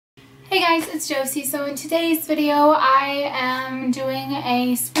Hey guys, it's Josie. So in today's video I am doing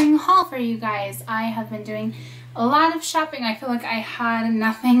a spring haul for you guys. I have been doing a lot of shopping. I feel like I had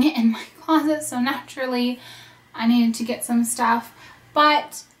nothing in my closet, so naturally I needed to get some stuff.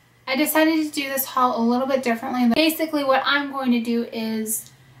 But I decided to do this haul a little bit differently. Basically what I'm going to do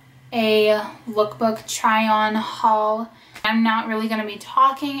is a lookbook try-on haul. I'm not really going to be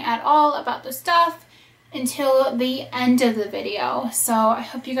talking at all about the stuff until the end of the video. So I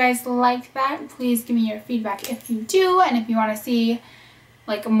hope you guys like that. Please give me your feedback if you do, and if you want to see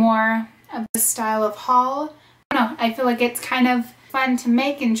like more of this style of haul. I don't know, I feel like it's kind of fun to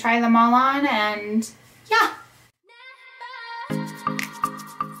make and try them all on, and yeah.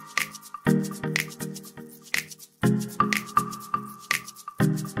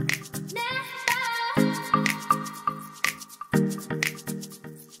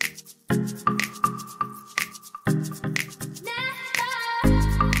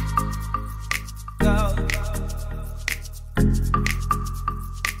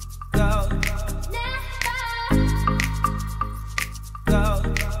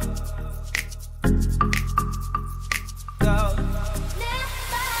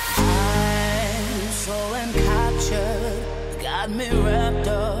 Got me wrapped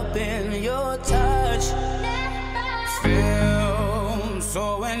up in your touch. Feel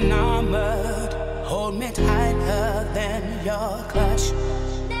so enamored. Hold me tighter than your clutch.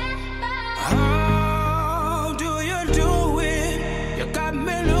 How do you do it? You got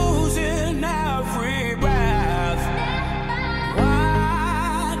me losing every breath.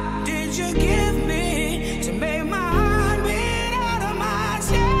 What did you give me to make my heart beat out of my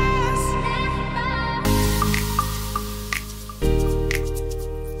chest?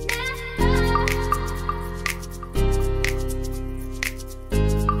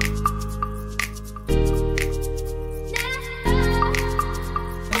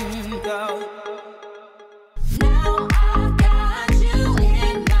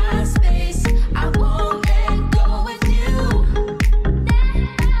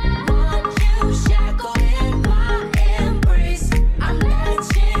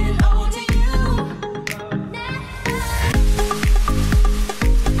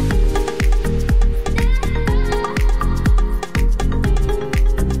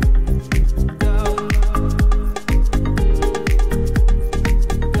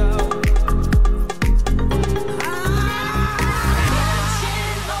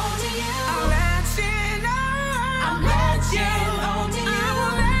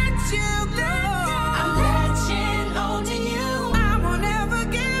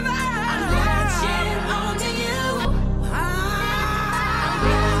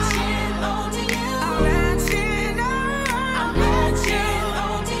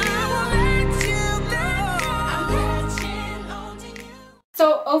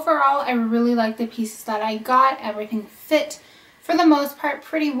 So overall, I really like the pieces that I got. Everything fit for the most part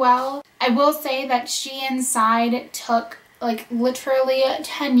pretty well. I will say that Shein side took like literally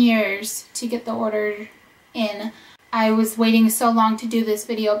 10 years to get the order in. I was waiting so long to do this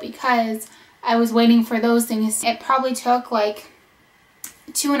video because I was waiting for those things. It probably took like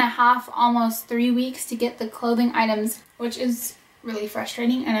 2.5, almost 3 weeks to get the clothing items, which is really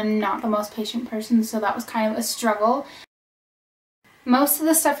frustrating, and I'm not the most patient person, so that was kind of a struggle. Most of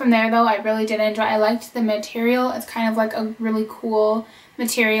the stuff from there though I really did enjoy. I liked the material. It's kind of like a really cool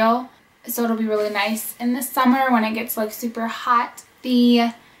material, so it'll be really nice in the summer when it gets like super hot.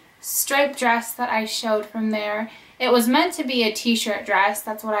 The striped dress that I showed from there, it was meant to be a t-shirt dress.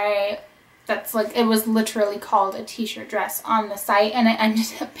 It was literally called a t-shirt dress on the site, and it ended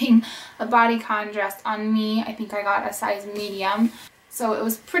up being a bodycon dress on me. I think I got a size medium, so it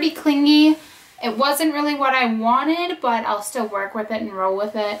was pretty clingy. It wasn't really what I wanted, but I'll still work with it and roll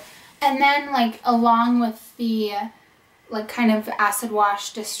with it. And then like along with the like kind of acid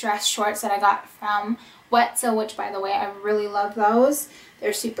wash distressed shorts that I got from Wetzel, which by the way I really love those.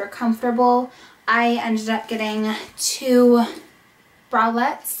 They're super comfortable. I ended up getting 2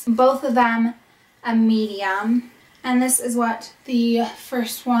 bralettes, both of them a medium. And this is what the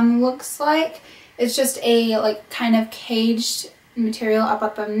first one looks like. It's just a like kind of caged material up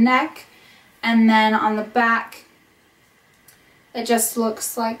at the neck. And then on the back, it just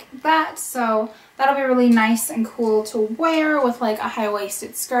looks like that. So that'll be really nice and cool to wear with like a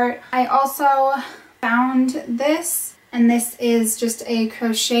high-waisted skirt. I also found this, and this is just a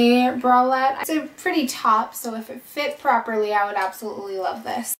crochet bralette. It's a pretty top, so if it fit properly, I would absolutely love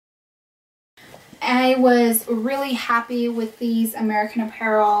this. I was really happy with these American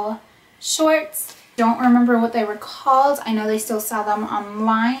Apparel shorts. Don't remember what they were called. I know they still sell them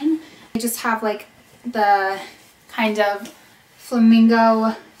online. They just have like the kind of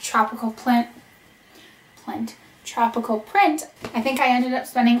flamingo tropical print. I think I ended up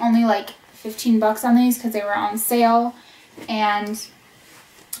spending only like 15 bucks on these because they were on sale, and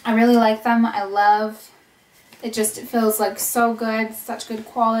I really like them. I love it. Just it feels like so good, such good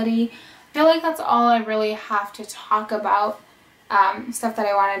quality. I feel like that's all I really have to talk about. Stuff that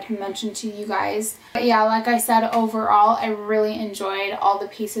I wanted to mention to you guys. But yeah, like I said, overall I really enjoyed all the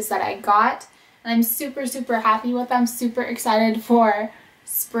pieces that I got, and I'm super happy with them. Super excited for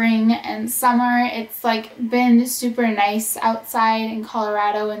spring and summer. It's like been super nice outside in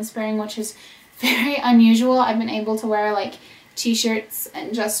Colorado in spring, which is very unusual. I've been able to wear like t-shirts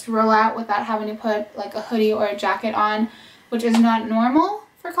and just roll out without having to put like a hoodie or a jacket on, which is not normal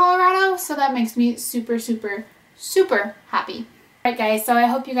for Colorado, so that makes me super happy. Alright guys, so I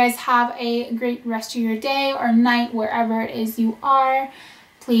hope you guys have a great rest of your day or night wherever it is you are.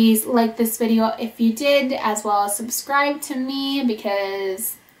 Please like this video if you did, as well as subscribe to me,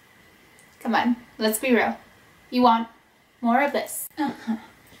 because come on, let's be real. You want more of this. What's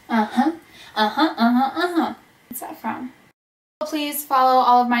that from? Please follow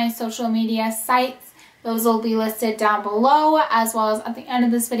all of my social media sites. Those will be listed down below, as well as at the end of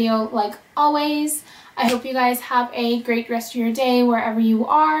this video, like always. I hope you guys have a great rest of your day wherever you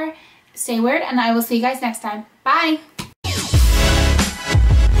are. Stay weird, and I will see you guys next time. Bye!